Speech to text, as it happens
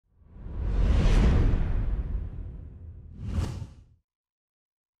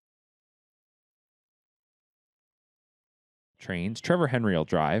trains. Trevor Henry will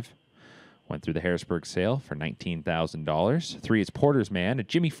drive. Went through the Harrisburg sale for $19,000. 3 is Porter's Man, a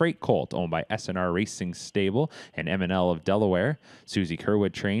Jimmy Freight colt owned by SNR Racing Stable and M&L of Delaware. Susie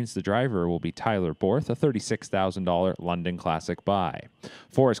Kerwood trains. The driver will be Tyler Borth, a $36,000 London Classic buy.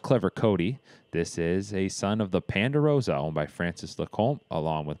 4 is Clever Cody. This is a son of the Ponderosa, owned by Francis Lecomte,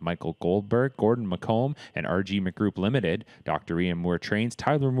 along with Michael Goldberg, Gordon McComb, and RG McGroup Limited. Dr. Ian Moore trains.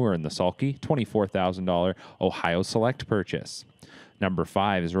 Tyler Moore in the sulky, $24,000 Ohio Select purchase. Number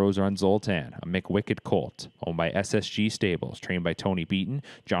 5 is Rose Run Zoltan, a McWicked colt, owned by SSG Stables, trained by Tony Beaton,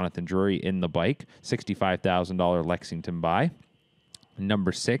 Jonathan Drury in the bike, $65,000 Lexington buy.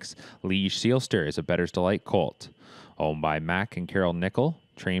 Number 6, Liege Sealster is a Better's Delight colt, owned by Mac and Carol Nickel,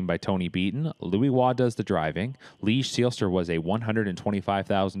 trained by Tony Beaton. Louis Waugh does the driving. Liege Sealster was a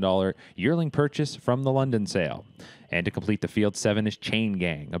 $125,000 yearling purchase from the London sale. And to complete the field, 7 is Chain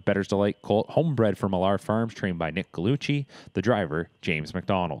Gang, a Better's Delight colt, homebred from Millar Farms, trained by Nick Gallucci. The driver, James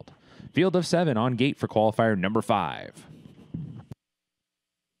McDonald. Field of 7 on gate for qualifier number 5.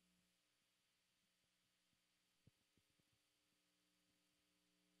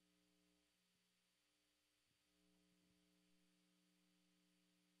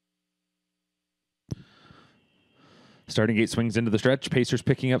 Starting gate swings into the stretch. Pacers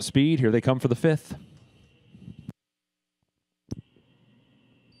picking up speed. Here they come for the 5th.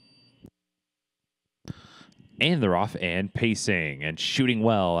 And they're off and pacing and shooting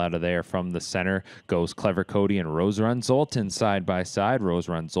well out of there from the center goes Clever Cody and Rose Run Zoltan side by side. Rose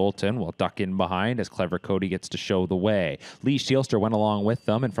Run Zoltan will duck in behind as Clever Cody gets to show the way. Lee Shielster went along with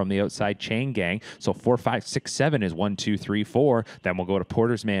them, and from the outside, Chain Gang. So 4, 5, 6, 7 is 1, 2, 3, 4. Then we'll go to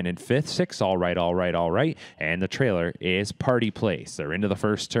Porter's Man in 5th. 6, all right, all right, all right. And the trailer is Party Place. They're into the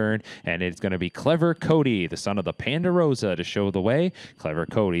first turn, and it's going to be Clever Cody, the son of the Ponderosa, to show the way. Clever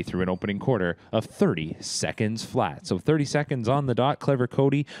Cody through an opening quarter of 30 seconds flat. So 30 seconds on the dot. Clever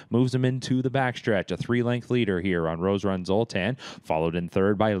Cody moves him into the backstretch. A 3-length leader here on Rose Run Zoltan, followed in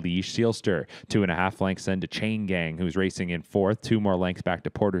 3rd by Liege Sealster. 2.5 lengths then to Chain Gang, who's racing in 4th. 2 more lengths back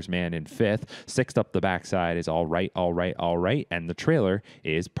to Porter's Man in 5th. 6th up the backside is All Right, All Right, All Right, and the trailer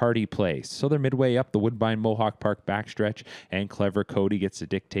is Party Place. So they're midway up the Woodbine Mohawk Park backstretch, and Clever Cody gets to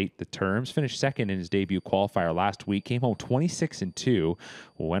dictate the terms. Finished second in his debut qualifier last week. Came home 26-2.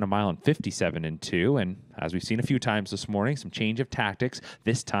 Went a mile in 57-2, and as we've seen a few times this morning, some change of tactics,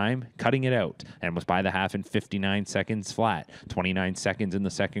 this time cutting it out, and was by the half in 59 seconds flat, 29 seconds in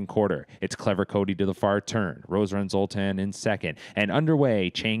the second quarter. It's Clever Cody to the far turn, Rose Run Zoltan in second, and underway,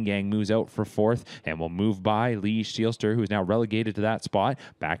 Chain Gang moves out for 4th, and will move by Liege Sealster, who's now relegated to that spot.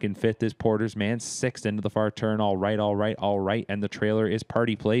 Back in 5th is Porter's Man, 6th into the far turn, all right, all right, all right, and the trailer is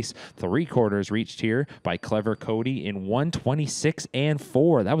Party Place. 3 quarters reached here by Clever Cody in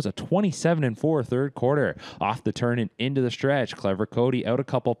 1:26.4. That was a 27-4 third quarter. Off the turn and into the stretch. Clever Cody out a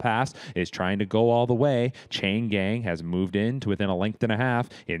couple pass, is trying to go all the way. Chain Gang has moved in to within a length and a half.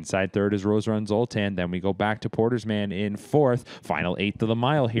 Inside 3rd is Rose Run Zoltan. Then we go back to Porter's Man in 4th. Final 1/8 of the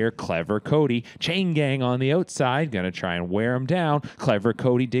mile here. Clever Cody. Chain Gang on the outside. Going to try and wear him down. Clever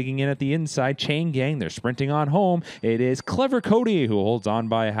Cody digging in at the inside. Chain Gang, they're sprinting on home. It is Clever Cody who holds on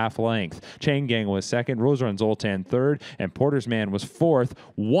by a half length. Chain Gang was 2nd. Rose Run Zoltan 3rd. And Porter's Man was 4th.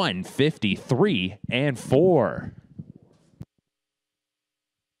 1:53-4.